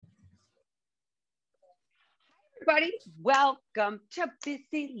Everybody, welcome to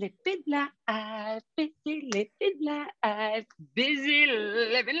Busy Living Life, Busy Living Life, Busy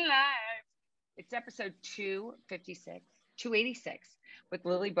Living Life. It's episode 256, 286 with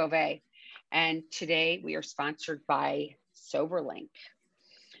Lily Beauvais. And today we are sponsored by SoberLink.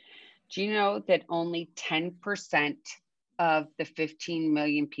 Do you know that only 10% of the 15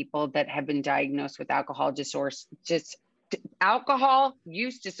 million people that have been diagnosed with alcohol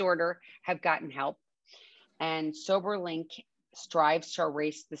use disorder have gotten help? And SoberLink strives to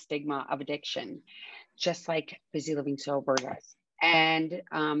erase the stigma of addiction, just like Busy Living Sober does. And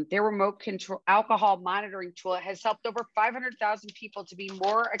their remote control alcohol monitoring tool has helped over 500,000 people to be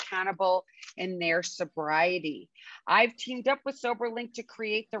more accountable in their sobriety. I've teamed up with SoberLink to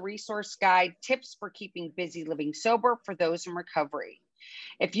create the resource guide, Tips for Keeping Busy Living Sober for Those in Recovery.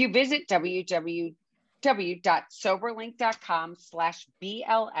 If you visit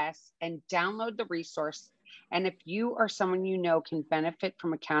www.soberlink.com/BLS and download the resource, and if you or someone you know can benefit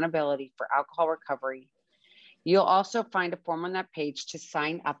from accountability for alcohol recovery, you'll also find a form on that page to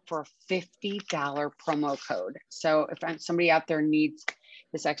sign up for a $50 promo code. So if somebody out there needs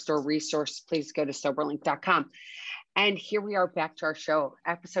this extra resource, please go to soberlink.com. And here we are back to our show,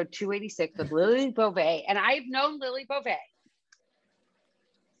 episode 286 with Lily Beauvais. And I've known Lily Beauvais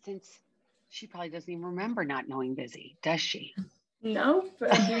since she probably doesn't even remember not knowing Busy, does she? No,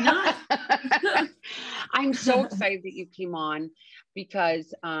 I do not. I'm so excited that you came on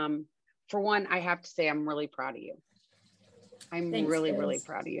because, for one, I have to say I'm really proud of you. I'm really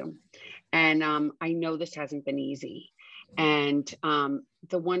proud of you. And I know this hasn't been easy. And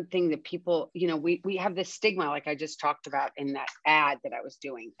the one thing that people, we have this stigma, like I just talked about in that ad that I was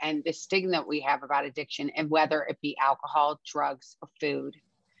doing, and the stigma that we have about addiction, and whether it be alcohol, drugs, or food,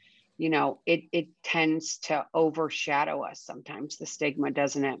 it tends to overshadow us sometimes, the stigma,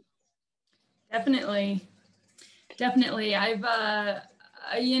 doesn't it? Definitely. I've,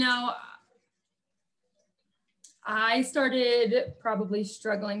 I started probably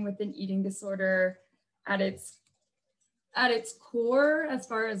struggling with an eating disorder at its core, as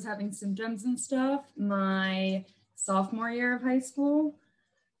far as having symptoms and stuff, my sophomore year of high school.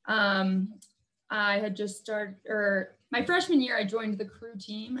 I had just started, my freshman year, I joined the crew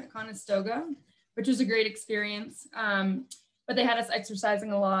team at Conestoga, which was a great experience. But they had us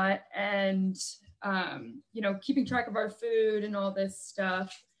exercising a lot and, keeping track of our food and all this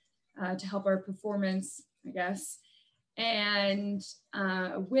stuff to help our performance, I guess. And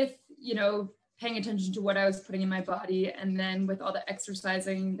with, paying attention to what I was putting in my body, and then with all the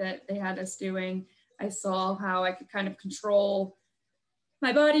exercising that they had us doing, I saw how I could kind of control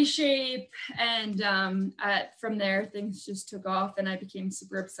my body shape, and from there things just took off, and I became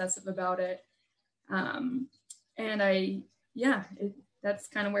super obsessive about it. That's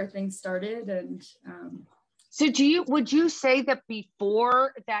kind of where things started. And so would you say that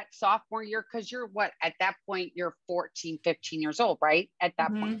before that sophomore year, because you're at that point, you're 14, 15 years old, right? At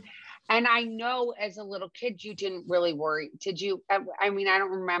that point. And I know as a little kid, you didn't really worry. Did you? I mean, I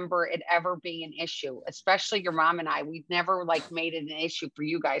don't remember it ever being an issue, especially your mom and I. We've never made it an issue for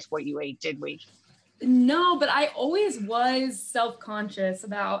you guys what you ate, did we? No, but I always was self-conscious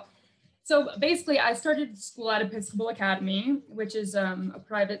about. So basically, I started school at Episcopal Academy, which is a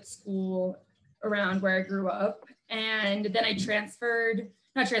private school around where I grew up. And then I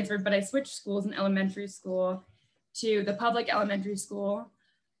switched schools in elementary school to the public elementary school.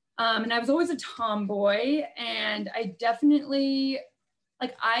 And I was always a tomboy, and I definitely,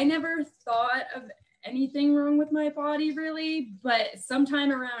 I never thought of anything wrong with my body really, but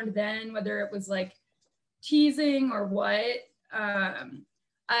sometime around then, whether it was teasing or what,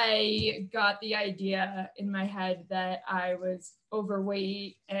 I got the idea in my head that I was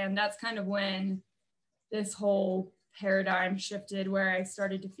overweight. And that's kind of when this whole paradigm shifted, where I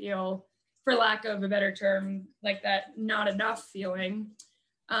started to feel, for lack of a better term, like that not enough feeling.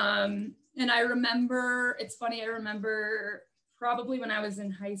 And I remember probably when I was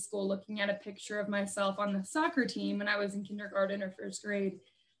in high school looking at a picture of myself on the soccer team when I was in kindergarten or first grade.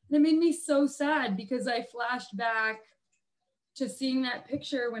 And it made me so sad because I flashed back to seeing that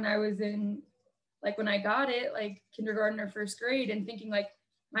picture when I was in, when I got it, kindergarten or first grade, and thinking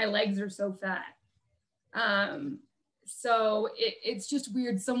my legs are so fat. So it's just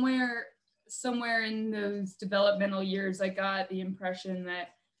weird. Somewhere in those developmental years, I got the impression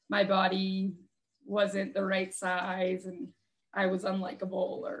that my body wasn't the right size and I was unlikable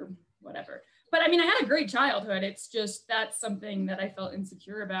or whatever. But I mean, I had a great childhood. It's just, that's something that I felt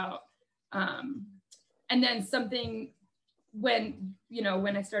insecure about. And then something when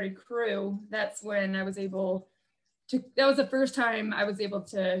I started crew, that's when I was able to, that was the first time I was able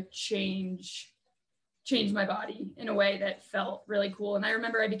to change changed my body in a way that felt really cool. And I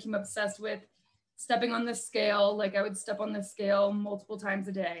remember I became obsessed with stepping on the scale. Like I would step on the scale multiple times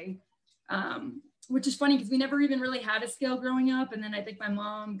a day, which is funny because we never even really had a scale growing up. And then I think my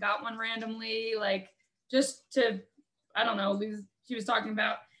mom got one randomly, like just to, I don't know, she was talking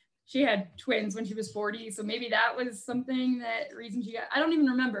about, she had twins when she was 40. So maybe that was something that reason she got, I don't even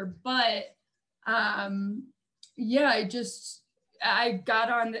remember, but yeah, I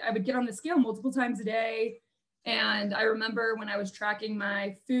would get on the scale multiple times a day. And I remember when I was tracking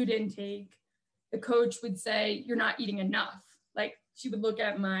my food intake, the coach would say, "You're not eating enough." Like she would look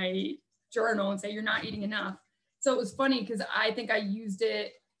at my journal and say, "You're not eating enough." So it was funny because I think I used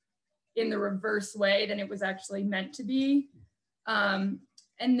it in the reverse way than it was actually meant to be. And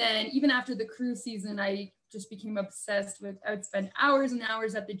then even after the crew season, I just became obsessed with, I would spend hours and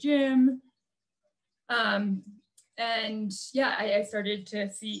hours at the gym. And yeah, I started to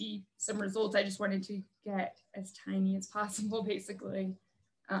see some results. I just wanted to get as tiny as possible, basically,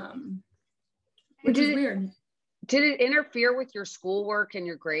 which is weird. Did it interfere with your schoolwork and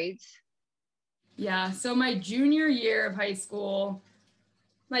your grades? Yeah, so my junior year of high school,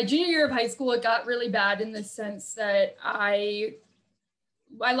 it got really bad in the sense that I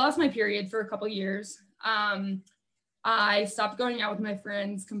lost my period for a couple of years. I stopped going out with my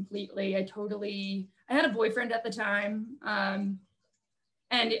friends completely. I had a boyfriend at the time.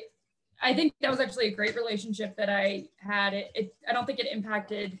 And I think that was actually a great relationship that I had. I don't think it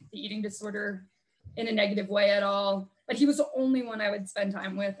impacted the eating disorder in a negative way at all, but he was the only one I would spend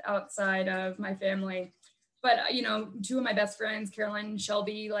time with outside of my family. But, you know, two of my best friends, Caroline and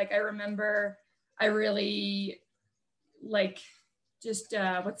Shelby, like I remember I really like just,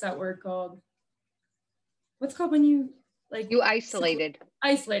 what's that word called? What's called when you like? You isolated.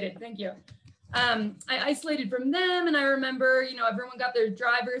 Isolated, thank you. I isolated from them, and I remember, you know, everyone got their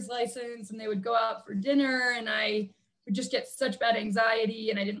driver's license and they would go out for dinner, and I would just get such bad anxiety,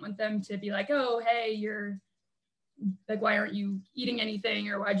 and I didn't want them to be like, "Oh, hey, you're like, why aren't you eating anything?"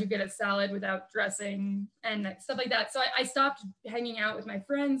 or "Why'd you get a salad without dressing?" and stuff like that. So I stopped hanging out with my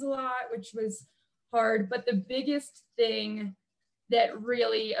friends a lot, which was hard. But the biggest thing that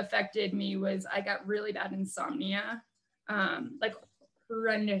really affected me was I got really bad insomnia, like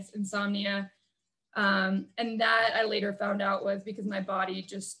horrendous insomnia. And that I later found out was because my body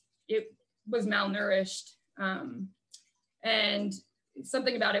it was malnourished. And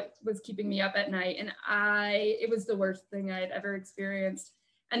something about it was keeping me up at night. And it was the worst thing I'd ever experienced.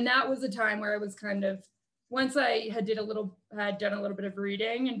 And that was a time where I was kind of, once I had done a little bit of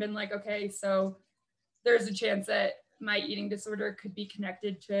reading and been like, okay, so there's a chance that my eating disorder could be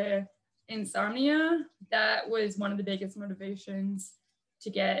connected to insomnia. That was one of the biggest motivations to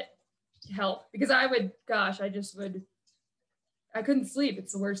get help, because I couldn't sleep.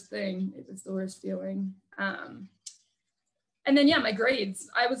 It's the worst thing. It was the worst feeling. And then, yeah, my grades,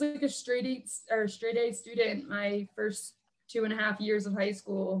 I was like a straight A student my first 2.5 years of high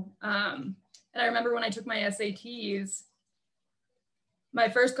school. And I remember when I took my SATs, my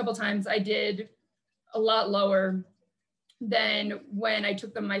first couple times I did a lot lower than when I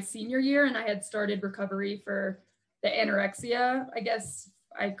took them my senior year, and I had started recovery for the anorexia. I guess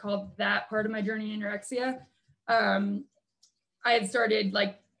I called that part of my journey anorexia. I had started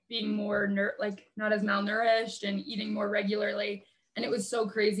like being more not as malnourished and eating more regularly. And it was so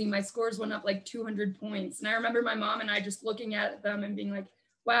crazy. My scores went up like 200 points. And I remember my mom and I just looking at them and being like,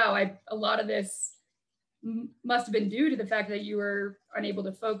 wow, a lot of this must have been due to the fact that you were unable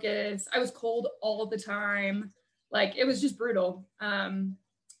to focus. I was cold all the time. Like it was just brutal.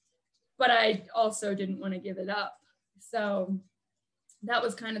 But I also didn't want to give it up. So that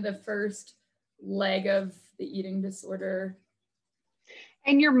was kind of the first leg of the eating disorder.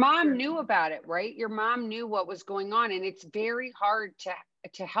 And your mom knew about it, right? Your mom knew what was going on, and it's very hard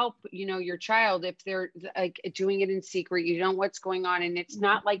to help, you know, your child if they're like doing it in secret. You know what's going on, and it's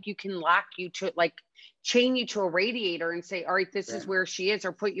not like you can lock you to, like, chain you to a radiator and say, all right, this is where she is,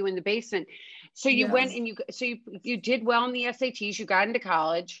 or put you in the basement. So you went and you did well in the SATs. You got into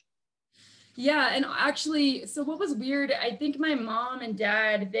college. Yeah, and actually, so what was weird, I think my mom and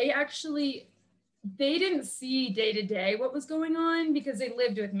dad, they didn't see day to day what was going on because they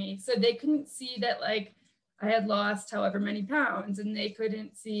lived with me. So they couldn't see that like I had lost however many pounds, and they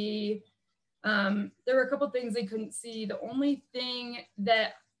couldn't see, there were a couple of things they couldn't see. The only thing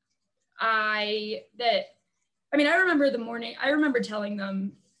that I remember telling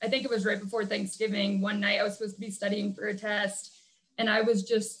them, I think it was right before Thanksgiving, one night I was supposed to be studying for a test, and I was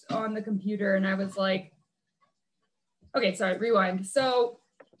just on the computer and I was like, okay, sorry, rewind. So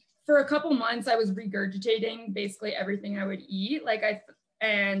for a couple months, I was regurgitating basically everything I would eat.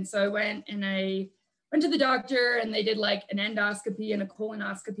 And so I went and I went to the doctor and they did like an endoscopy and a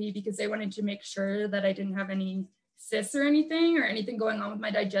colonoscopy because they wanted to make sure that I didn't have any cysts or anything going on with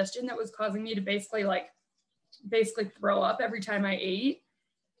my digestion that was causing me to basically throw up every time I ate.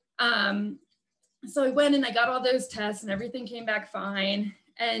 So I went and I got all those tests and everything came back fine.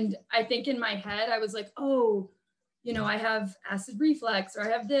 And I think in my head, I was like, oh, you know, I have acid reflux or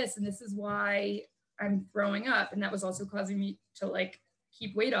I have this, and this is why I'm throwing up. And that was also causing me to like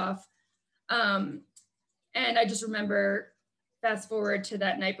keep weight off. And I just remember fast forward to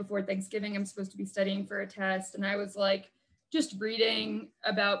that night before Thanksgiving, I'm supposed to be studying for a test. And I was like, just reading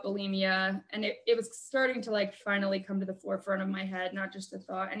about bulimia. And it was starting to like finally come to the forefront of my head, not just a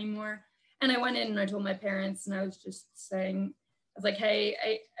thought anymore. And I went in and I told my parents, and I was just saying, I was like,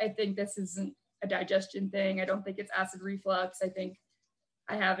 hey, I think this isn't a digestion thing. I don't think it's acid reflux. I think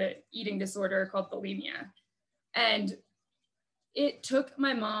I have an eating disorder called bulimia. And it took,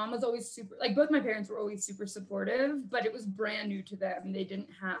 my mom was always super, like both my parents were always super supportive, but it was brand new to them. They didn't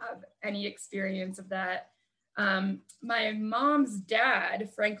have any experience of that. My mom's dad,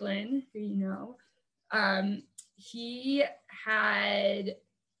 Franklin, who you know, he had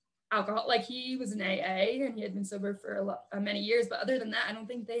alcohol, like he was an AA and he had been sober for many years, but other than that, I don't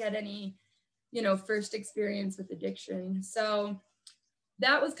think they had any, you know, first experience with addiction. So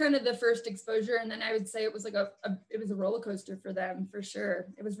that was kind of the first exposure. And then I would say it was like it was a roller coaster for them, for sure.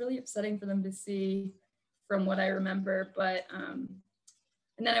 It was really upsetting for them to see from what I remember, but,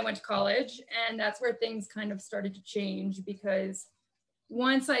 and then I went to college, and that's where things kind of started to change, because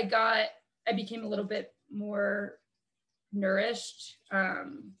once I became a little bit more nourished.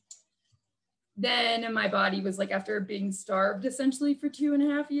 Then my body was like, after being starved essentially for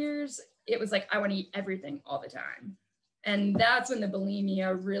 2.5 years, it was like, I want to eat everything all the time. And that's when the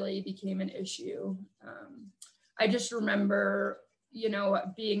bulimia really became an issue. I just remember, you know,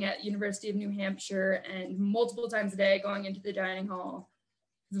 being at University of New Hampshire and multiple times a day going into the dining hall.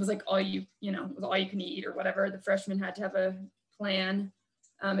 It was like it was all you can eat or whatever. The freshmen had to have a plan,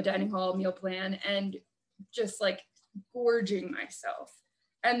 a dining hall meal plan, and just like gorging myself.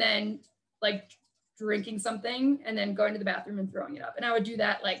 And then like drinking something and then going to the bathroom and throwing it up. And I would do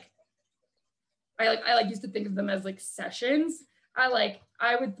that I used to think of them as like sessions. I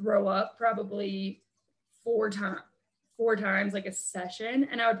would throw up probably four times like a session,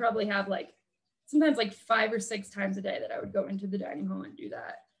 and I would probably have like sometimes like 5 or 6 times a day that I would go into the dining hall and do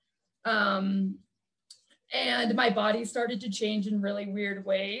that. And my body started to change in really weird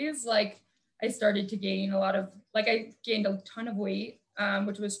ways. Like I started to gain I gained a ton of weight,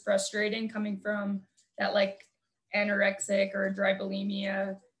 which was frustrating coming from that like anorexic or dry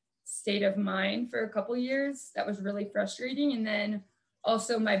bulimia state of mind for a couple of years. That was really frustrating. And then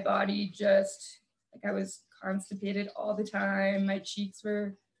also my body just, like I was constipated all the time. My cheeks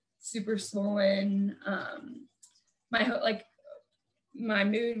were super swollen. My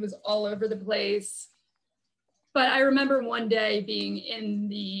mood was all over the place. But I remember one day being in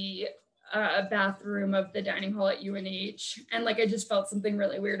the bathroom of the dining hall at UNH, and like I just felt something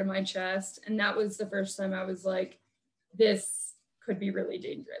really weird in my chest. And that was the first time I was like, this could be really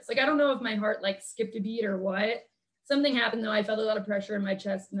dangerous. Like, I don't know if my heart like skipped a beat or what. Something happened though. I felt a lot of pressure in my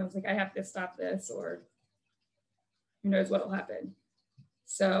chest, and I was like, I have to stop this, or who knows what'll happen.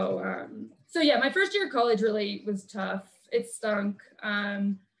 So yeah, my first year of college really was tough. It stunk.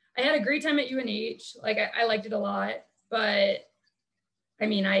 I had a great time at UNH. Like I liked it a lot, but I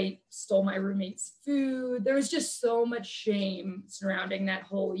mean, I stole my roommate's food. There was just so much shame surrounding that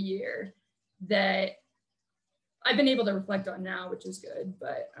whole year that I've been able to reflect on now, which is good.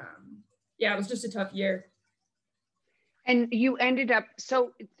 But yeah, it was just a tough year. And you ended up,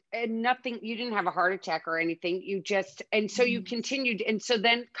 nothing, you didn't have a heart attack or anything. You continued. And so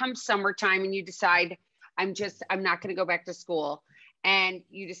then comes summertime and you decide, I'm not going to go back to school. And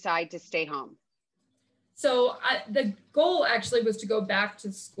you decide to stay home. So the goal actually was to go back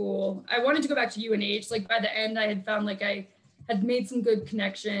to school. I wanted to go back to UNH. Like by the end, I had found like I had made some good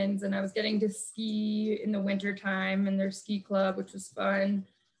connections, and I was getting to ski in the winter time in their ski club, which was fun.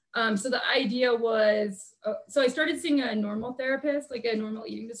 So the idea was, so I started seeing a normal therapist, like a normal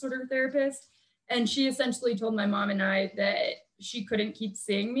eating disorder therapist. And she essentially told my mom and I that she couldn't keep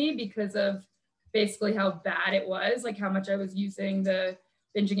seeing me because of basically how bad it was, like how much I was using the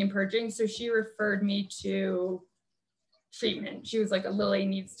binging and purging. So she referred me to treatment. She was like, Lily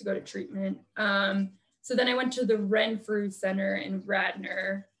needs to go to treatment. So then I went to the Renfrew Center in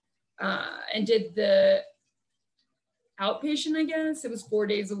Radnor and did the outpatient, I guess. It was 4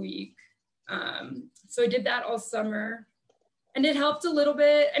 days a week. So I did that all summer, and it helped a little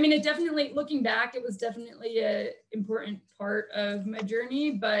bit. I mean, it definitely, looking back, it was definitely an important part of my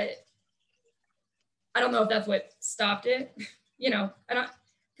journey, but I don't know if that's what stopped it, you know,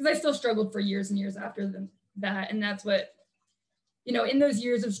 because I still struggled for years and years after that. And that's what, you know, in those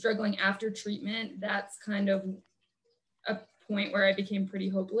years of struggling after treatment, that's kind of a point where I became pretty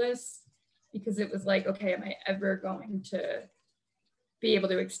hopeless, because it was like, okay, am I ever going to be able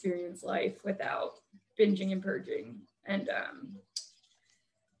to experience life without binging and purging? And,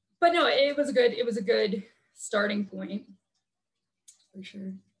 but no, it was a good starting point for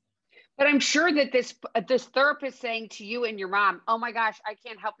sure. But I'm sure that this therapist saying to you and your mom, "Oh my gosh, I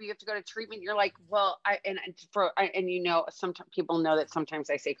can't help you. You have to go to treatment." You're like, "Well, and you know, sometimes people know that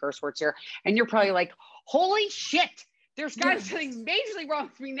sometimes I say curse words here, and you're probably like, holy shit, there's got to be something majorly wrong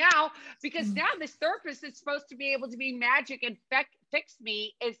with me now, because now this therapist is supposed to be able to be magic and fix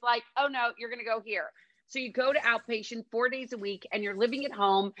me is like, oh no, you're going to go here." So you go to outpatient 4 days a week, and you're living at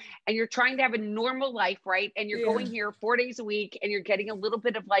home, and you're trying to have a normal life, right? And you're going here 4 days a week, and you're getting a little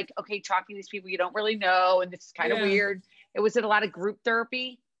bit of like, okay, talking to these people you don't really know, and this is kind of weird. Was it a lot of group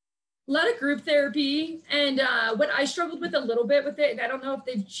therapy? A lot of group therapy. And what I struggled with a little bit with it, and I don't know if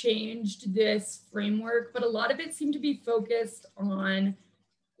they've changed this framework, but a lot of it seemed to be focused on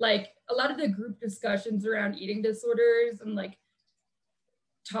like a lot of the group discussions around eating disorders and like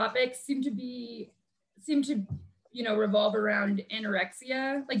topics seem to, you know, revolve around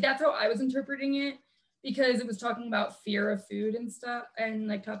anorexia. Like that's how I was interpreting it, because it was talking about fear of food and stuff, and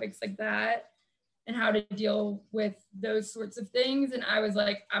like topics like that, and how to deal with those sorts of things. And I was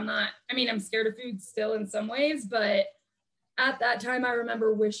like, I'm scared of food still in some ways, but at that time I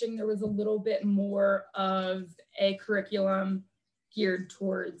remember wishing there was a little bit more of a curriculum geared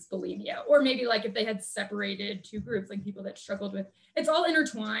towards bulimia, or maybe like if they had separated two groups, like people that struggled with, it's all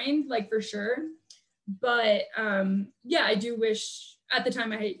intertwined, like for sure. But yeah, I do wish, at the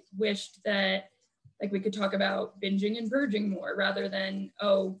time I wished that like we could talk about binging and purging more, rather than,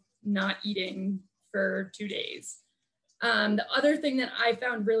 oh, not eating for 2 days. The other thing that I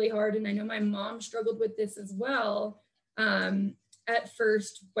found really hard, and I know my mom struggled with this as well, at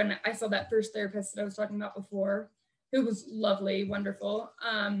first, when I saw that first therapist that I was talking about before, who was lovely, wonderful.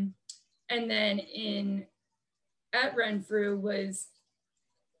 And then at Renfrew was,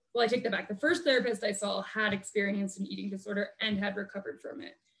 well, I take that back. The first therapist I saw had experienced an eating disorder and had recovered from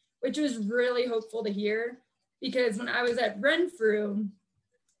it, which was really hopeful to hear, because when I was at Renfrew,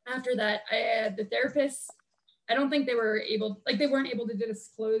 after that, the therapists, I don't think they weren't able to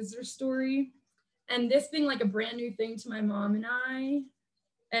disclose their story. And this being like a brand new thing to my mom and I,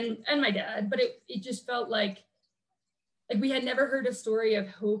 and my dad, but it just felt like we had never heard a story of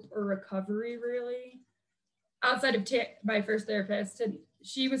hope or recovery really, outside of my first therapist. And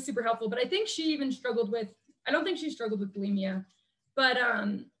she was super helpful, but I think she even struggled with, I don't think she struggled with bulimia, but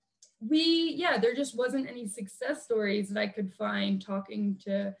there just wasn't any success stories that I could find talking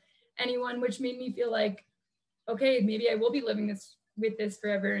to anyone, which made me feel like, okay, maybe I will be living with this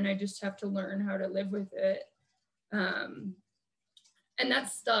forever, and I just have to learn how to live with it. And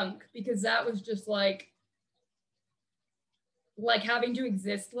that stunk, because that was just like having to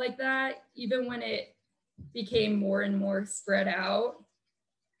exist like that, even when it became more and more spread out,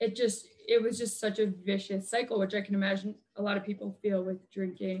 it was just such a vicious cycle, which I can imagine a lot of people feel with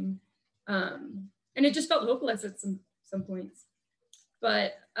drinking. And it just felt hopeless at some points.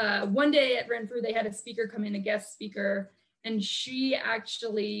 But one day at Renfrew, they had a speaker come in, a guest speaker, and she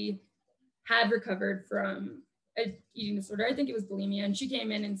actually had recovered from an eating disorder. I think it was bulimia. And she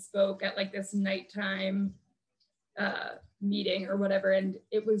came in and spoke at like this nighttime meeting or whatever. And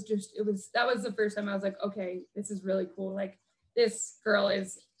that was the first time I was like, okay, this is really cool. Like, this girl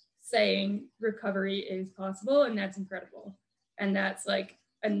is saying recovery is possible, and that's incredible. And that's like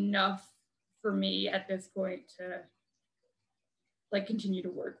enough for me at this point to like continue to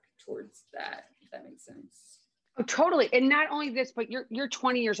work towards that, if that makes sense. Oh, totally. And not only this, but you're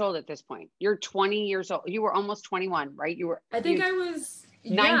 20 years old at this point. You're 20 years old. You were almost 21, right? I was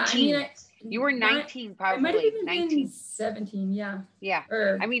 19. Yeah, you were 19, probably. I might have even 19. been 17, yeah. Yeah.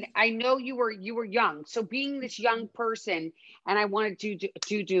 I mean, I know you were young. So being this young person, and I wanted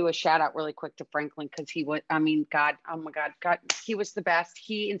to do a shout out really quick to Franklin, because he was, I mean, God, oh my God, he was the best.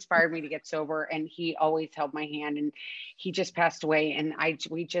 He inspired me to get sober, and he always held my hand, and he just passed away. And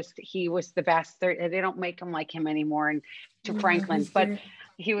he was the best. They don't make him like him anymore. And to Franklin, but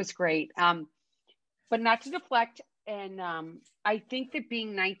he was great. But not to deflect, I think that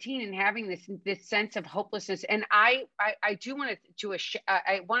being 19 and having this sense of hopelessness, and I do want to do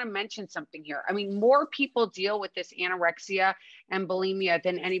I want to mention something here. I mean, more people deal with this anorexia and bulimia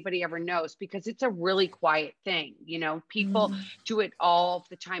than anybody ever knows, because it's a really quiet thing. You know, people do it all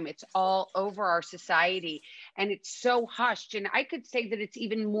the time. It's all over our society, and it's so hushed. And I could say that it's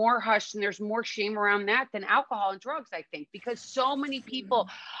even more hushed, and there's more shame around that than alcohol and drugs, I think, because so many people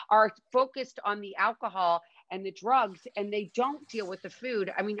are focused on the alcohol and the drugs, and they don't deal with the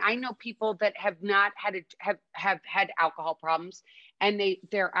food. I mean, I know people that have not had have had alcohol problems, and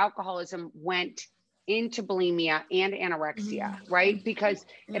their alcoholism went into bulimia and anorexia, right? Because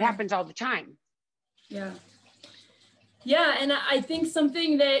it happens all the time. Yeah. Yeah. And I think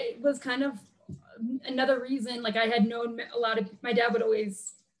something that was kind of another reason, like I had known a lot of, my dad would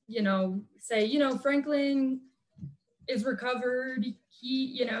always, you know, say, you know, Franklin is recovered. He,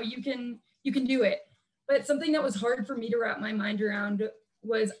 you know, you can do it. But something that was hard for me to wrap my mind around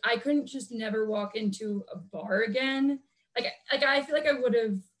was I couldn't just never walk into a bar again. Like I feel like I would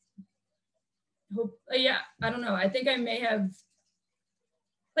have yeah, I don't know. I think I may have,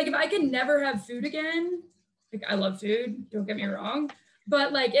 like, if I could never have food again, like I love food, don't get me wrong.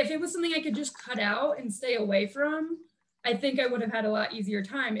 But like, if it was something I could just cut out and stay away from, I think I would have had a lot easier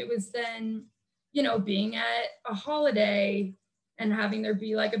time. It was then, you know, being at a holiday and having there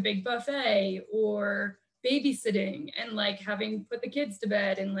be like a big buffet, or babysitting and like having put the kids to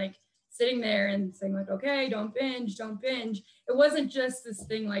bed and like sitting there and saying like, okay, don't binge. It wasn't just this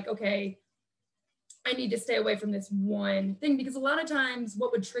thing like, okay, I need to stay away from this one thing, because a lot of times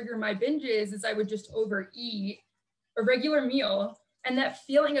what would trigger my binges is I would just overeat a regular meal, and that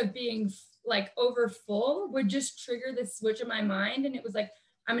feeling of being like over full would just trigger this switch in my mind. And it was like,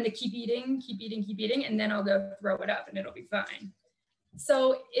 I'm going to keep eating, and then I'll go throw it up and it'll be fine.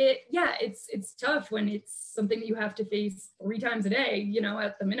 So it's tough when it's something that you have to face 3 times a day, you know,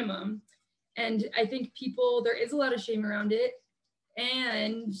 at the minimum. And I think there is a lot of shame around it.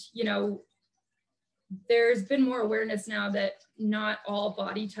 And, you know, there's been more awareness now that not all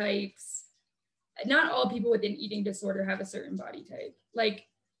body types, not all people with an eating disorder have a certain body type. Like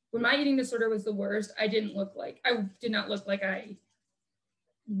when my eating disorder was the worst, I did not look like I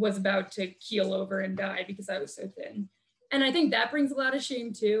was about to keel over and die because I was so thin. And I think that brings a lot of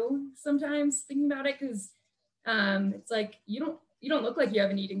shame too, sometimes thinking about it, because it's like, you don't look like you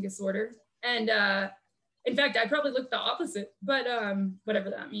have an eating disorder. And in fact, I probably look the opposite, but whatever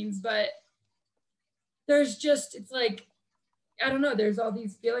that means. But there's just, it's like, I don't know, there's all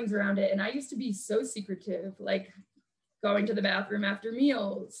these feelings around it. And I used to be so secretive, like going to the bathroom after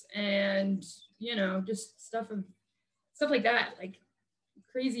meals and, you know, just stuff like that, like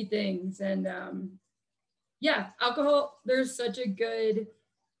crazy things. And yeah, alcohol, there's such a good,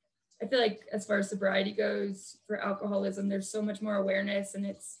 I feel like as far as sobriety goes for alcoholism, there's so much more awareness. And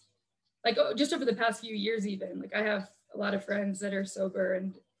it's like, just over the past few years, even, like I have a lot of friends that are sober,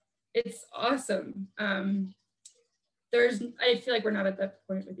 and it's awesome. I feel like we're not at that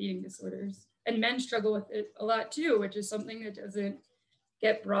point with eating disorders, and men struggle with it a lot too, which is something that doesn't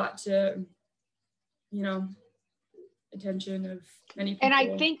get brought to, you know, attention of many people. And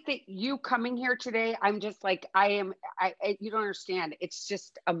I think that you coming here today, I'm just like, you don't understand. It's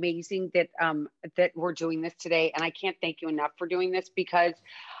just amazing that, that we're doing this today. And I can't thank you enough for doing this, because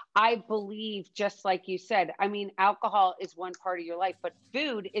I believe, just like you said, I mean, alcohol is one part of your life, but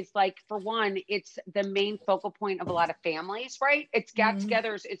food is like, for one, it's the main focal point of a lot of families, right? It's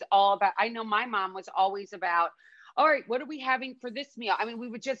get-togethers. It's all about, I know my mom was always about, all right, what are we having for this meal? I mean, we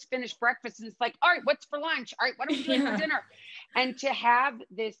would just finish breakfast and it's like, all right, what's for lunch? All right, what are we doing for dinner? And to have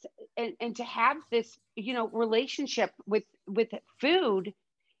this, and to have this, you know, relationship with food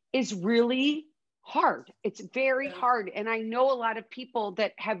is really hard. It's very hard. And I know a lot of people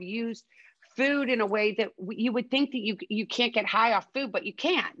that have used food in a way that you would think that you can't get high off food, but you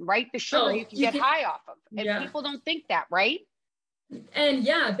can, right? The sugar you can get high off of. And people don't think that, right? And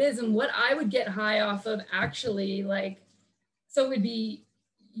yeah, Biz, and what I would get high off of actually, like, so it would be,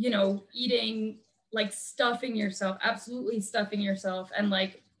 you know, eating, like stuffing yourself, absolutely stuffing yourself. And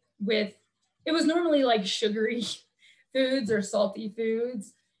like it was normally like sugary foods or salty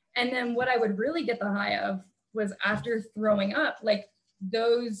foods. And then what I would really get the high of was after throwing up, like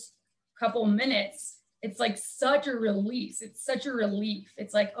those couple minutes, it's like such a release. It's such a relief.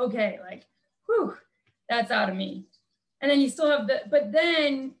 It's like, okay, like, whew, that's out of me. And then you still have but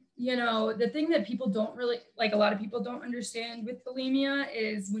then, you know, the thing that people don't really, like a lot of people don't understand with bulimia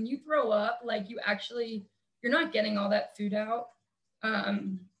is when you throw up, like you're not getting all that food out.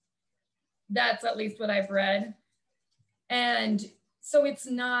 That's at least what I've read. And so it's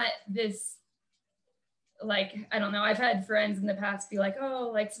not this, like, I don't know, I've had friends in the past be like, oh,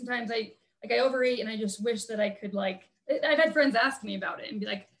 like sometimes I overeat and I just wish that I could like, I've had friends ask me about it and be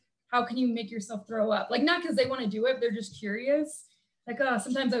like, how can you make yourself throw up? Like, not because they want to do it, but they're just curious. Like, oh,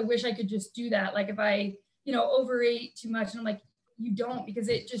 sometimes I wish I could just do that. Like if I, overeat too much, and I'm like, you don't, because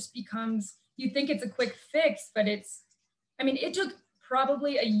it just becomes, you think it's a quick fix, but it took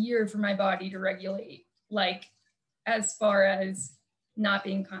probably a year for my body to regulate, like as far as not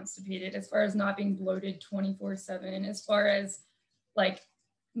being constipated, as far as not being bloated 24/7, as far as like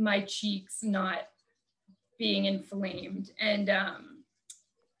my cheeks not being inflamed. And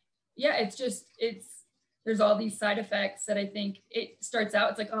there's all these side effects that I think it starts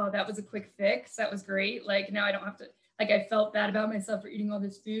out, it's like, oh, that was a quick fix. That was great. Like now I don't have to, like I felt bad about myself for eating all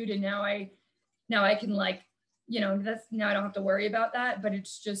this food. And now I can like, now I don't have to worry about that. But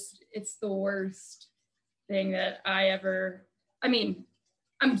it's the worst thing that I'm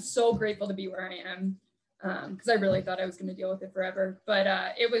so grateful to be where I am. Because I really thought I was going to deal with it forever. But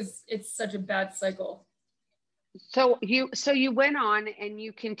it's such a bad cycle. So you went on and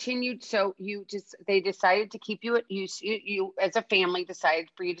you continued. So they decided to keep you you as a family decided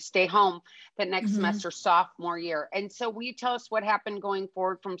for you to stay home the next semester, sophomore year. And so will you tell us what happened going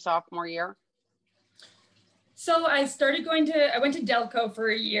forward from sophomore year? So I went to Delco for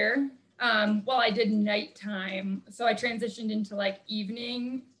a year. I did nighttime. So I transitioned into like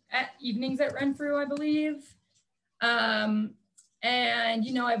evenings at Renfrew, I believe. And,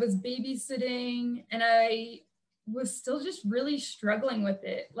 I was babysitting and I was still just really struggling with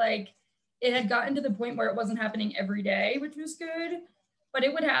it. Like it had gotten to the point where it wasn't happening every day, which was good, but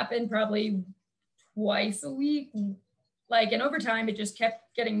it would happen probably twice a week. Like, and over time, it just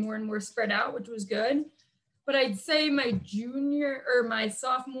kept getting more and more spread out, which was good. But I'd say my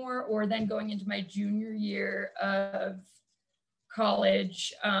sophomore, or then going into my junior year of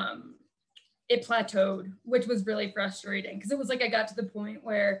college, it plateaued, which was really frustrating because it was like I got to the point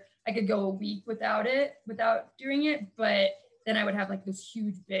where I could go a week without doing it, but then I would have like this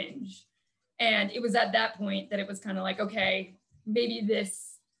huge binge. And it was at that point that it was kind of like, okay, maybe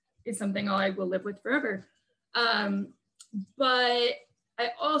this is something I will live with forever. But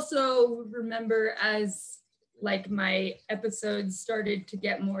I also remember as like my episodes started to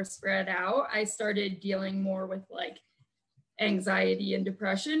get more spread out, I started dealing more with like anxiety and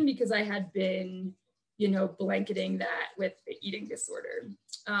depression because I had been, blanketing that with the eating disorder.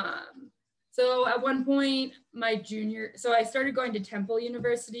 So at one point, so I started going to Temple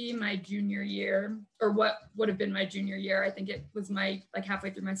University my junior year, or what would have been my junior year. I think it was my like halfway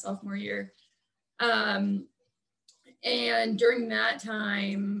through my sophomore year. And during that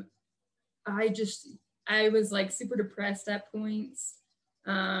time, I was like super depressed at points,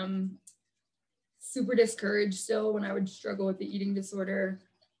 super discouraged still when I would struggle with the eating disorder.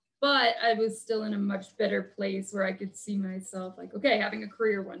 But I was still in a much better place where I could see myself like, okay, having a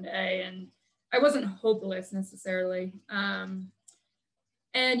career one day. And I wasn't hopeless necessarily. And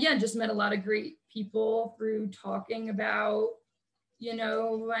yeah, just met a lot of great people through talking about,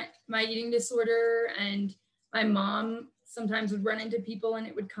 my eating disorder. And my mom sometimes would run into people and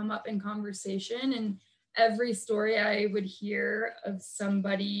it would come up in conversation. And every story I would hear of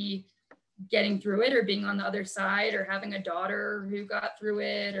somebody getting through it or being on the other side or having a daughter who got through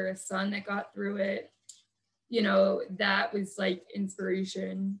it or a son that got through it, that was like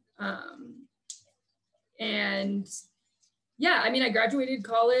inspiration. And yeah, I graduated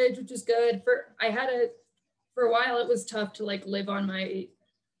college, which is good. For a while, it was tough to like live on my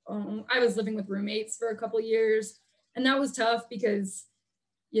own. I was living with roommates for a couple of years, and that was tough because,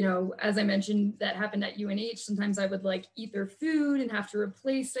 as I mentioned, that happened at UNH. Sometimes I would like eat their food and have to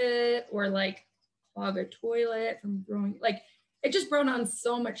replace it, or like clog a toilet from growing. Like it just brought on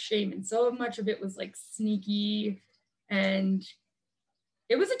so much shame, and so much of it was like sneaky, and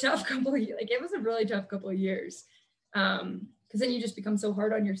it was a tough couple of years. Like it was a really tough couple of years, because then you just become so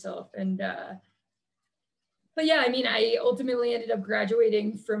hard on yourself. And but yeah, I ultimately ended up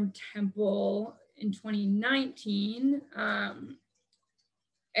graduating from Temple in 2019.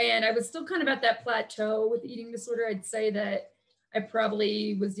 And I was still kind of at that plateau with eating disorder. I'd say that I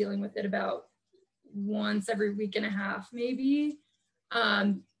probably was dealing with it about once every week and a half, maybe.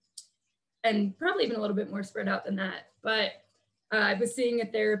 And probably even a little bit more spread out than that. But I was seeing a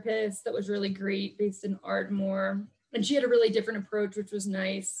therapist that was really great, based in Ardmore. And she had a really different approach, which was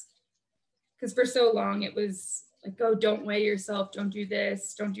nice. Because for so long, it was like, oh, don't weigh yourself. Don't do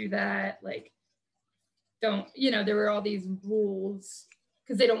this. Don't do that. Like, don't, there were all these rules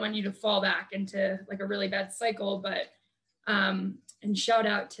because they don't want you to fall back into like a really bad cycle. But, and shout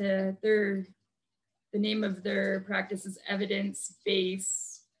out to the name of their practice is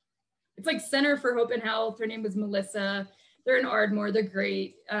Evidence-Based it's like Center for Hope and Health. Her name was Melissa. They're in Ardmore. They're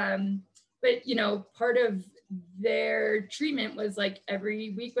great. But, you know, part of their treatment was like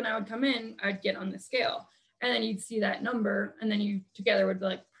every week when I would come in, I'd get on the scale, and then you'd see that number, and then you together would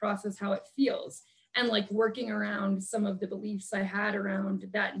like process how it feels, and like working around some of the beliefs I had around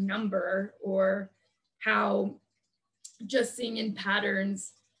that number, or how just seeing in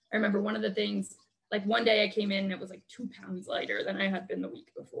patterns. I remember one of the things, like one day I came in and it was like 2 pounds lighter than I had been the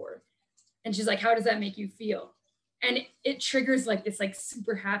week before. And she's like, how does that make you feel? And it triggers like this like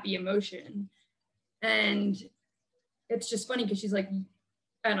super happy emotion. And it's just funny because she's like,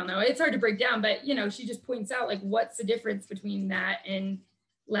 I don't know, it's hard to break down, but you know, she just points out like, what's the difference between that and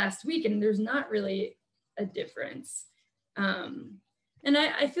last week? And there's not really a difference. And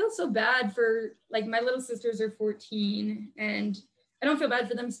I feel so bad for, like, my little sisters are 14, and I don't feel bad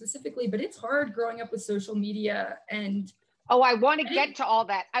for them specifically, but it's hard growing up with social media. And oh, I want to get to all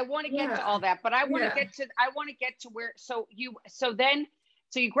that. I want to get to all that, but I want to get to where, so you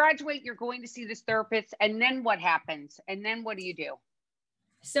graduate, you're going to see this therapist, and then what happens? And then what do you do?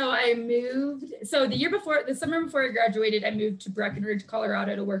 So I moved, so the summer before I graduated, I moved to Breckenridge,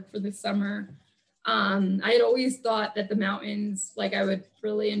 Colorado to work for the summer. I had always thought that the mountains, like I would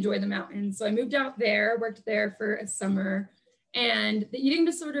really enjoy the mountains. So I moved out there, worked there for a summer, and the eating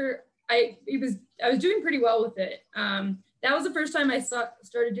disorder, I was doing pretty well with it. That was the first time I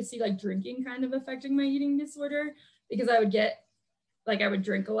started to see like drinking kind of affecting my eating disorder, because I would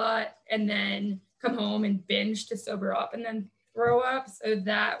drink a lot and then come home and binge to sober up and then throw up. So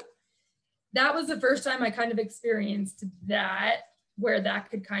that was the first time I kind of experienced that, where that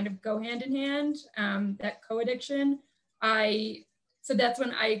could kind of go hand in hand, that co-addiction. So that's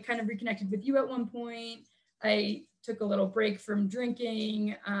when I kind of reconnected with you at one point. I took a little break from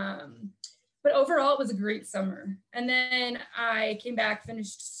drinking, but overall it was a great summer. And then I came back,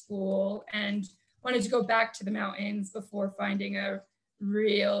 finished school, and wanted to go back to the mountains before finding a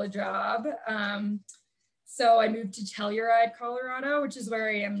real job. So I moved to Telluride, Colorado, which is where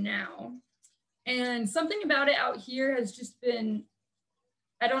I am now. And something about it out here has just been,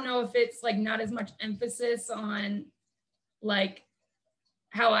 I don't know if it's like not as much emphasis on like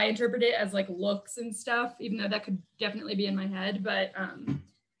how I interpret it as like looks and stuff, even though that could definitely be in my head, but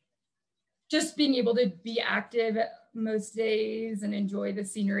just being able to be active most days and enjoy the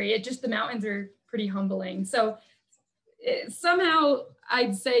scenery. The mountains are pretty humbling. So somehow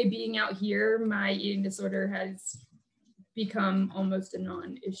I'd say being out here, my eating disorder has become almost a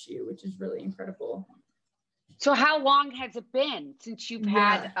non-issue, which is really incredible. So how long has it been since you've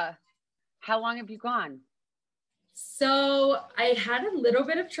had how long have you gone? So I had a little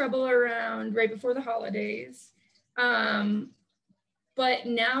bit of trouble around right before the holidays. But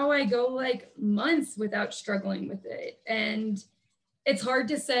now I go like months without struggling with it. And it's hard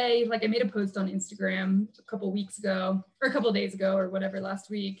to say, like I made a post on Instagram a couple weeks ago, or a couple days ago, or whatever,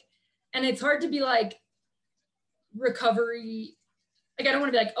 last week. And it's hard to be like recovery. Like, I don't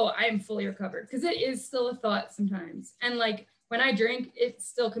want to be like, oh, I am fully recovered, because it is still a thought sometimes. And like when I drink, it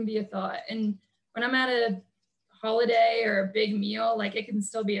still can be a thought. And when I'm at a holiday or a big meal, like it can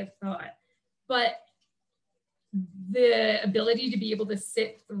still be a thought. But the ability to be able to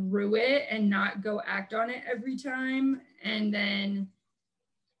sit through it and not go act on it every time, and then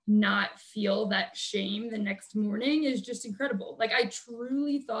not feel that shame the next morning, is just incredible. Like, I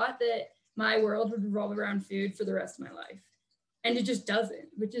truly thought that my world would revolve around food for the rest of my life. And it just doesn't,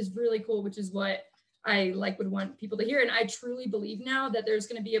 which is really cool, which is what I like would want people to hear. And I truly believe now that there's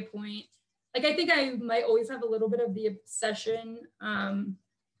going to be a point, like, I think I might always have a little bit of the obsession,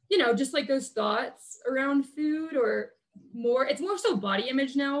 you know, just like those thoughts around food, or more, it's more so body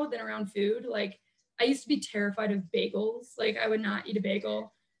image now than around food. Like, I used to be terrified of bagels. Like, I would not eat a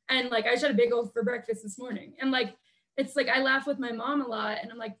bagel. And like, I just had a bagel for breakfast this morning. And like, it's like, I laugh with my mom a lot, and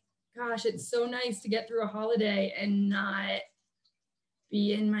I'm like, gosh, it's so nice to get through a holiday and not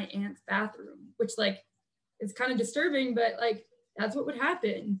be in my aunt's bathroom, which like is kind of disturbing, but like, that's what would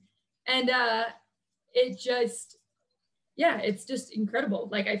happen. And it just, yeah, it's just incredible.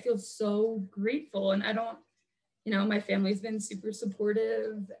 Like, I feel so grateful. And I don't, you know, my family's been super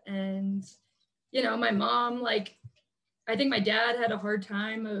supportive. And, you know, my mom, like, I think my dad had a hard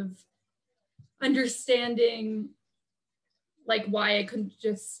time of understanding like why I couldn't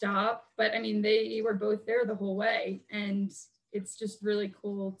just stop. But I mean, they were both there the whole way. And it's just really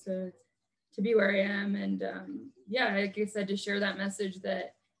cool to be where I am. And yeah, like I said, to share that message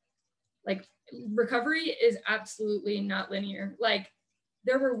that like recovery is absolutely not linear. Like,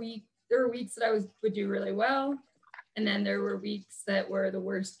 there were weeks that I would do really well. And then there were weeks that were the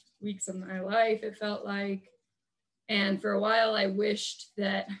worst weeks of my life, it felt like. And for a while, I wished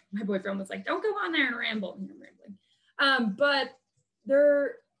that my boyfriend was like, don't go on there and ramble. And I'm rambling. But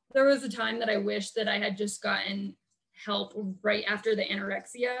there was a time that I wished that I had just gotten help right after the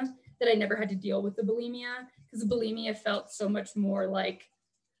anorexia, that I never had to deal with the bulimia, because the bulimia felt so much more like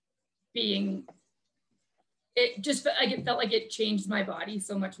it felt like it changed my body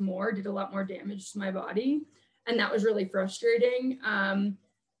so much more, did a lot more damage to my body. And that was really frustrating.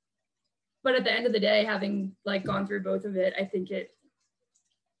 But at the end of the day, having like gone through both of it, I think I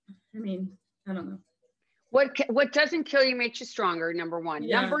don't know. What doesn't kill you makes you stronger, number one.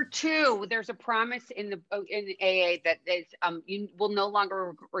 Yeah. Number two, there's a promise in the AA that is you will no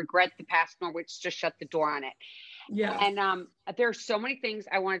longer regret the past, nor which to shut the door on it. Yeah. And there's so many things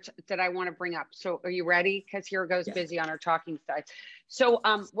I want to bring up. So are you ready? Because here goes Busy on our talking side. So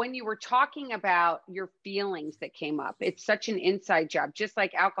when you were talking about your feelings that came up, it's such an inside job, just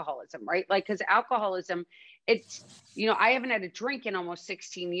like alcoholism, right? Like, because alcoholism, it's, I haven't had a drink in almost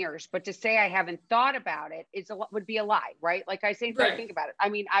 16 years, but to say I haven't thought about it would be a lie, right? Like I say, I think about it. I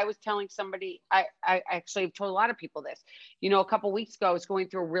mean, I was telling somebody, I actually have told a lot of people this, a couple of weeks ago, I was going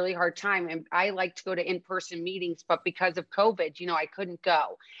through a really hard time, and I like to go to in-person meetings, but because of COVID, I couldn't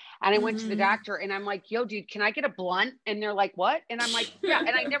go. And I went to the doctor and I'm like, yo, dude, can I get a blunt? And they're like, what? And I'm like, yeah. And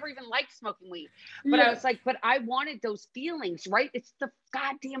I never even liked smoking weed, but I was like, but I wanted those feelings, right? It's the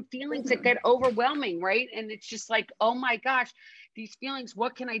goddamn feelings that get overwhelming, right? And it's just like, oh my gosh, these feelings,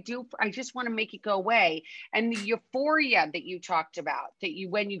 what can I do? I just want to make it go away. And the euphoria that you talked about,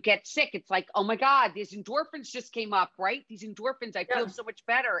 when you get sick, it's like, oh my God, these endorphins just came up, right? These endorphins, I feel so much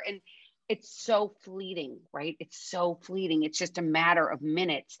better. And it's so fleeting, right? It's so fleeting. It's just a matter of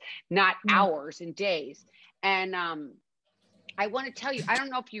minutes, not hours and days. And I want to tell you, I don't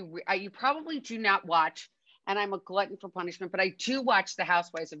know if you probably do not watch, and I'm a glutton for punishment, but I do watch The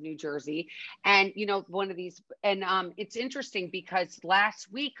Housewives of New Jersey. And, one of these, and it's interesting because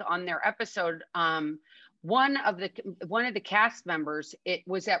last week on their episode, one of the cast members, it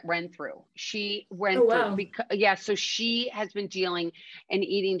was at Renthrough. She went through because, so she has been dealing an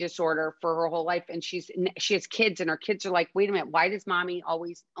eating disorder for her whole life, and she has kids, and her kids are like, wait a minute, why does mommy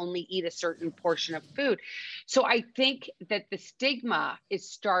always only eat a certain portion of food? So I think that the stigma is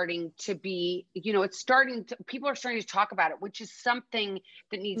starting to be, people are starting to talk about it, which is something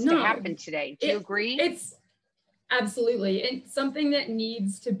that needs to happen today. Do you agree? It's absolutely, it's something that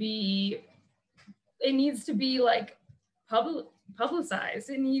needs to be. It needs to be like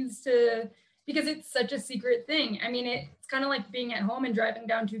publicized. It needs to, because it's such a secret thing. I mean, it's kind of like being at home and driving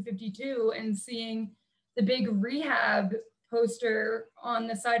down 252 and seeing the big rehab poster on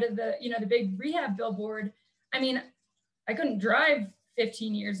the side of the big rehab billboard. I mean, I couldn't drive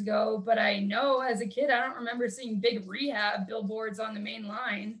 15 years ago, but I know as a kid, I don't remember seeing big rehab billboards on the main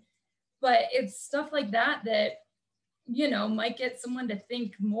line. But it's stuff like that might get someone to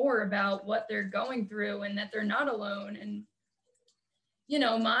think more about what they're going through and that they're not alone. And,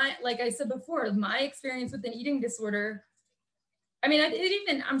 like I said before, my experience with an eating disorder, I mean,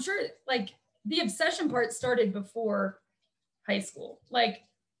 I'm sure like the obsession part started before high school, like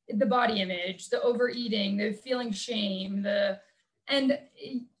the body image, the overeating, the feeling shame, and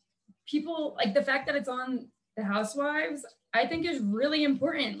people, like the fact that it's on The Housewives, I think is really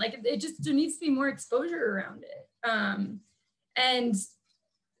important. Like there needs to be more exposure around it. And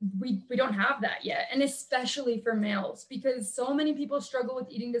we don't have that yet. And especially for males, because so many people struggle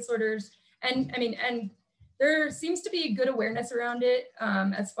with eating disorders. And there seems to be good awareness around it,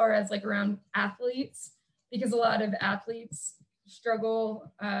 as far as like around athletes, because a lot of athletes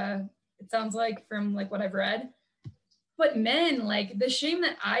struggle, it sounds like, from like what I've read. But men, like the shame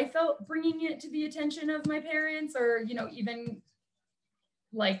that I felt bringing it to the attention of my parents, or, even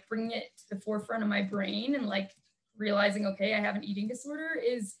like bringing it to the forefront of my brain and like realizing, okay, I have an eating disorder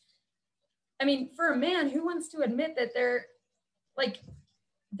is, I mean, for a man, who wants to admit that they're like,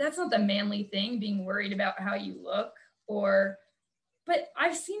 that's not the manly thing, being worried about how you look, but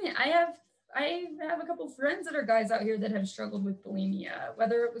I've seen it. I have a couple friends that are guys out here that have struggled with bulimia,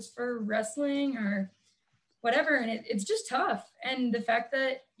 whether it was for wrestling or whatever. And it's just tough. And the fact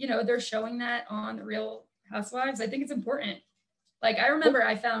that, they're showing that on The Real Housewives, I think it's important. Like, I remember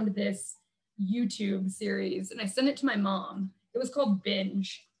I found this YouTube series and I sent it to my mom. It was called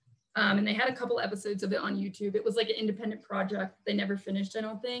Binge. And they had a couple episodes of it on YouTube. It was like an independent project. They never finished, I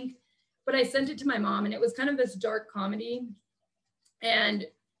don't think. But I sent it to my mom, and it was kind of this dark comedy. And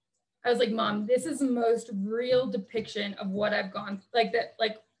I was like, Mom, this is the most real depiction of what I've gone, like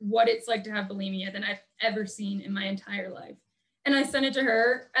what it's like to have bulimia than I've ever seen in my entire life. And I sent it to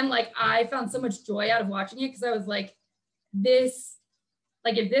her, and like, I found so much joy out of watching it, because I was like,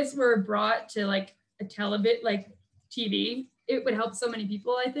 if this were brought to like a television, like TV. It would help so many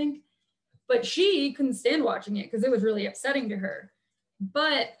people, I think. But she couldn't stand watching it because it was really upsetting to her.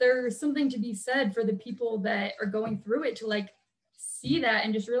 But there's something to be said for the people that are going through it to like see that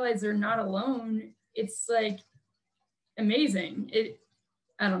and just realize they're not alone. It's like amazing.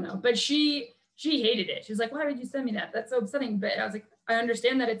 I don't know, but she hated it. She's like, why would you send me that? That's so upsetting. But I was like, I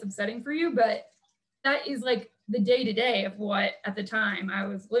understand that it's upsetting for you, but that is like the day to day of what at the time I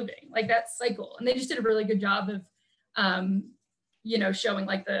was living, like that cycle. And they just did a really good job of, you know, showing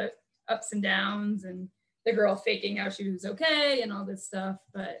like the ups and downs and the girl faking how she was okay and all this stuff.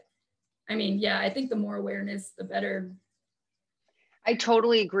 But I mean, yeah, I think the more awareness, the better. I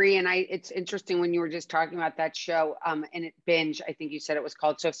totally agree. And it's interesting when you were just talking about that show, and it Binge, I think you said it was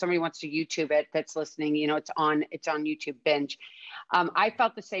called. So if somebody wants to YouTube it, that's listening, you know, it's on YouTube, Binge. I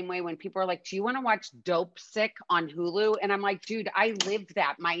felt the same way when people are like, do you want to watch Dopesick on Hulu? And I'm like, dude, I lived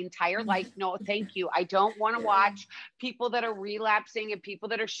that my entire life. No, thank you. I don't want to watch people that are relapsing and people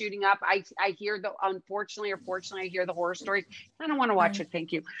that are shooting up. I hear unfortunately or fortunately, I hear the horror stories. I don't want to watch it.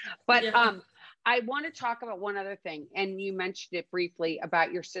 Thank you. But, I want to talk about one other thing, and you mentioned it briefly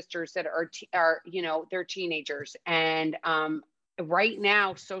about your sisters that are you know, they're teenagers, and right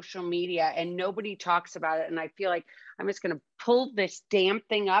now social media, and nobody talks about it. And I feel like I'm just going to pull this damn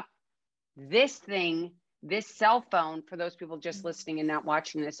thing up, this cell phone, for those people just listening and not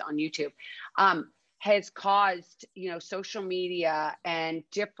watching this on YouTube, has caused, you know, social media and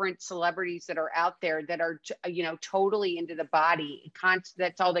different celebrities that are out there that are, you know, totally into the body.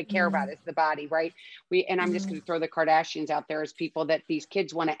 That's all they care about is the body, right? And I'm just going to throw the Kardashians out there as people that these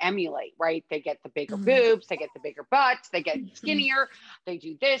kids want to emulate, right? They get the bigger boobs, they get the bigger butts, they get skinnier, they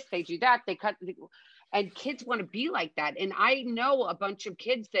do this, they do that, they cut. And kids want to be like that. And I know a bunch of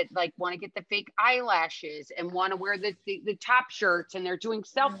kids that like want to get the fake eyelashes and want to wear the top shirts, and they're doing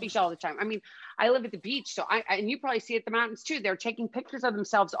selfies all the time. I mean, I live at the beach, so and you probably see it at the mountains too. They're taking pictures of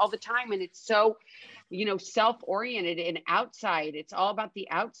themselves all the time. And it's so, you know, self-oriented and outside. It's all about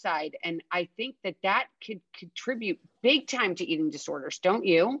the outside. And I think that could contribute big time to eating disorders. Don't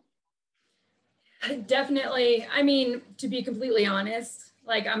you? Definitely. I mean, to be completely honest,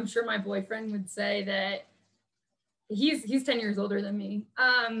 like I'm sure my boyfriend would say that he's 10 years older than me.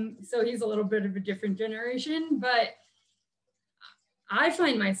 So he's a little bit of a different generation, but I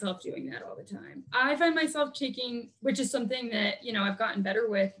find myself doing that all the time. I find myself taking, which is something that, you know, I've gotten better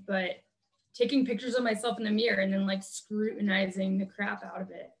with, but taking pictures of myself in the mirror and then like scrutinizing the crap out of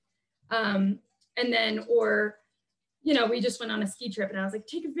it. And then, or, you know, we just went on a ski trip and I was like,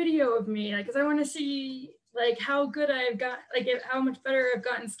 take a video of me, like, cause I want to see like how good I've got, like how much better I've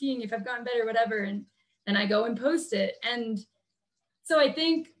gotten skiing, if I've gotten better, whatever. And then I go and post it. And so I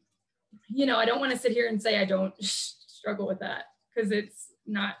think, you know, I don't want to sit here and say I don't struggle with that, because it's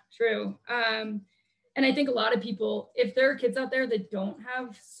not true. And I think a lot of people, if there are kids out there that don't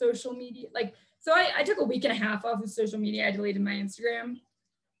have social media, like, so I took a week and a half off of social media. I deleted my Instagram.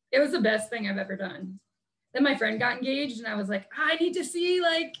 It was the best thing I've ever done. Then my friend got engaged and I was like, I need to see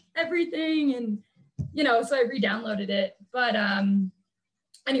like everything. And, you know, so I re-downloaded it. But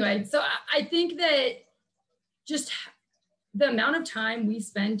anyway, so I think that just the amount of time we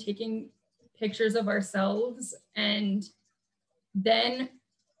spend taking pictures of ourselves, and then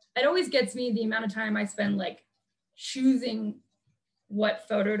it always gets me the amount of time I spend like choosing what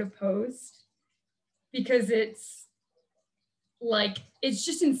photo to post, because it's like, it's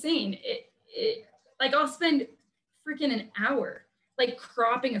just insane. It like I'll spend freaking an hour like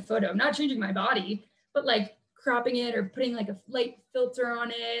cropping a photo, not changing my body, but like cropping it or putting like a light filter on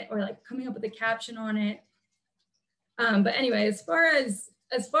it or like coming up with a caption on it. But anyway, as far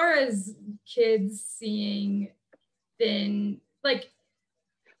as kids seeing thin, like.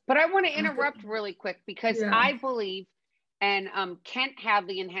 But I want to interrupt really quick, because I believe, and Kent,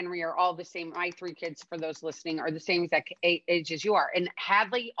 Hadley, and Henry are all the same. My three kids, for those listening, are the same exact age as you are. And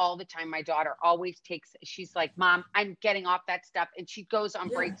Hadley, all the time, my daughter always she's like, Mom, I'm getting off that stuff. And she goes on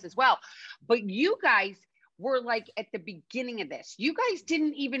breaks as well. But you guys were like at the beginning of this. You guys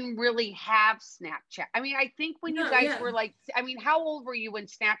didn't even really have Snapchat. I mean, I think when you guys were like, I mean, how old were you when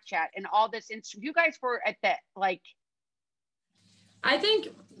Snapchat and all this? You guys were at that, like. I think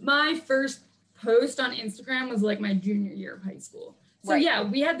my first post on Instagram was like my junior year of high school. So yeah,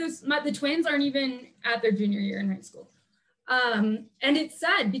 we had the twins aren't even at their junior year in high school. And it's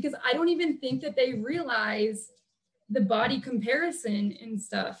sad because I don't even think that they realize the body comparison and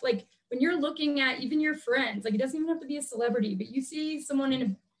stuff. Like when you're looking at even your friends, like it doesn't even have to be a celebrity, but you see someone in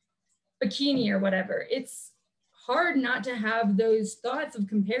a bikini or whatever, it's hard not to have those thoughts of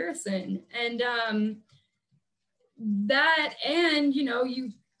comparison. And that, and you know,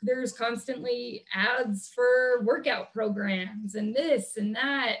 you there's constantly ads for workout programs and this and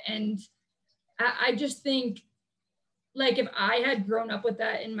that. And I just think, like, if I had grown up with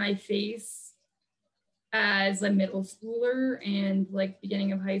that in my face as a middle schooler and like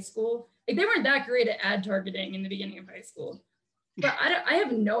beginning of high school, like they weren't that great at ad targeting in the beginning of high school, but I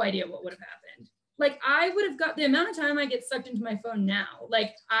have no idea what would have happened. Like I would have got the amount of time I get sucked into my phone now.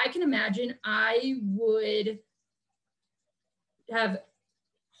 Like I can imagine I would have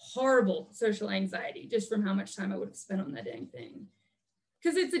horrible social anxiety just from how much time I would have spent on that dang thing.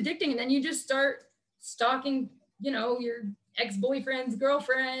 Because it's addicting. And then you just start stalking, you know, your ex-boyfriend's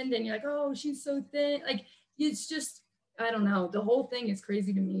girlfriend and you're like, oh, she's so thin. Like it's just, I don't know. The whole thing is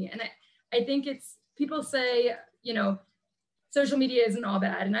crazy to me. And I think it's, people say, you know, social media isn't all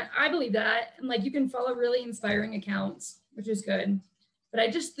bad. And I believe that. And like you can follow really inspiring accounts, which is good. But I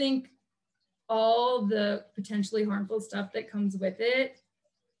just think all the potentially harmful stuff that comes with it,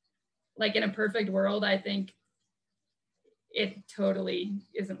 like in a perfect world, I think it totally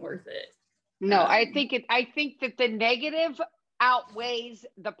isn't worth it. No, I think that the negative outweighs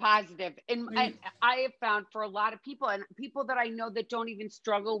the positive. And I have found for a lot of people, and people that I know that don't even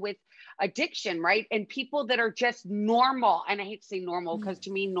struggle with addiction, right? And people that are just normal. And I hate to say normal because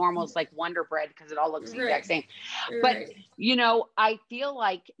to me, normal is like Wonder Bread because it all looks the exact same. But, you know, I feel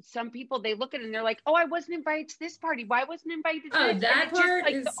like some people, they look at it and they're like, oh, I wasn't invited to this party. Why wasn't I invited to this? That part just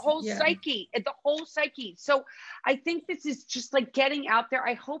like is, the whole psyche. So I think this is just like getting out there.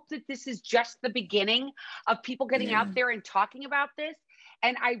 I hope that this is just the beginning of people getting out there and talking about this.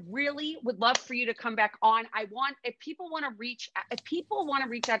 And I really would love for you to come back on. If people want to reach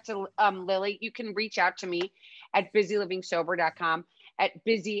out to Lily, you can reach out to me at busylivingsober.com, at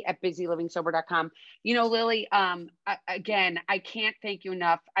busylivingsober.com. You know, Lily, again, I can't thank you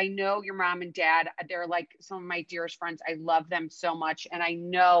enough. I know your mom and dad, they're like some of my dearest friends. I love them so much. And I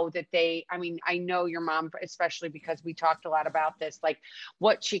know that I know your mom, especially because we talked a lot about this, like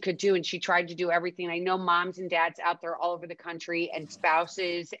what she could do. And she tried to do everything. I know moms and dads out there all over the country and spouses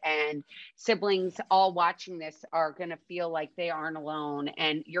and siblings all watching this are going to feel like they aren't alone.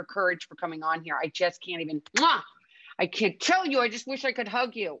 And your courage for coming on here, I just can't even, I can't tell you. I just wish I could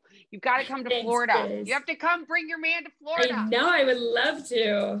hug you. You've got to come to Florida. Biz. You have to come bring your man to Florida. I know, I would love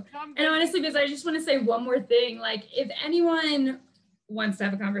to. And honestly, Biz, I just want to say one more thing. Like, if anyone wants to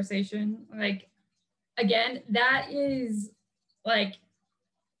have a conversation, like, again, that is like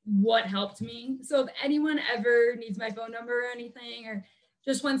what helped me. So if anyone ever needs my phone number or anything, or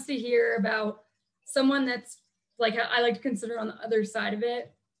just wants to hear about someone that's like, I like to consider on the other side of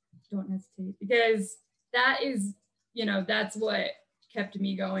it, don't hesitate, because that is, you know, that's what kept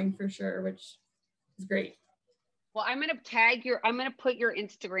me going for sure, which is great. Well, I'm going to put your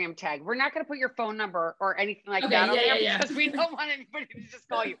Instagram tag. We're not going to put your phone number or anything like that on there because we don't want anybody to just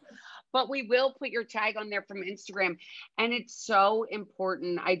call you. But we will put your tag on there from Instagram. And it's so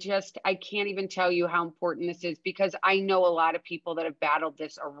important. I can't even tell you how important this is, because I know a lot of people that have battled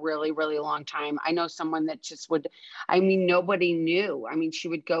this a really, really long time. I know someone that just nobody knew. I mean, she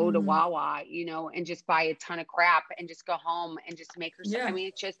would go to Wawa, you know, and just buy a ton of crap and just go home and just make herself. I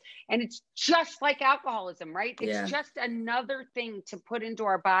mean, it's just like alcoholism, right? It's just another thing to put into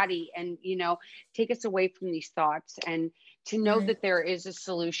our body and, you know, take us away from these thoughts. And to know that there is a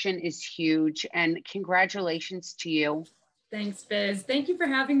solution is huge. And congratulations to you. Thanks, Biz. Thank you for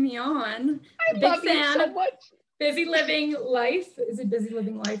having me on. I love you so much. Busy Living Life. Is it Busy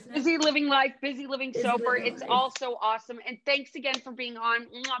Living Life now? Busy Living Life, Busy Living Sober. It's also awesome. And thanks again for being on.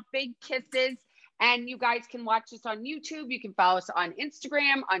 Big kisses. And you guys can watch this on YouTube. You can follow us on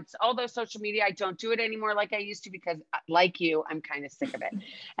Instagram, on all those social media. I don't do it anymore like I used to because, like you, I'm kind of sick of it.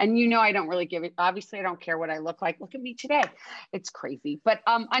 And you know, I don't really give it. Obviously, I don't care what I look like. Look at me today. It's crazy. But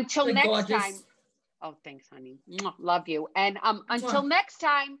until next time. Oh, thanks, honey. Love you. And until next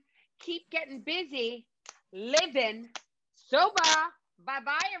time, keep getting busy, living sober.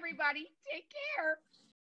 Bye-bye, everybody. Take care.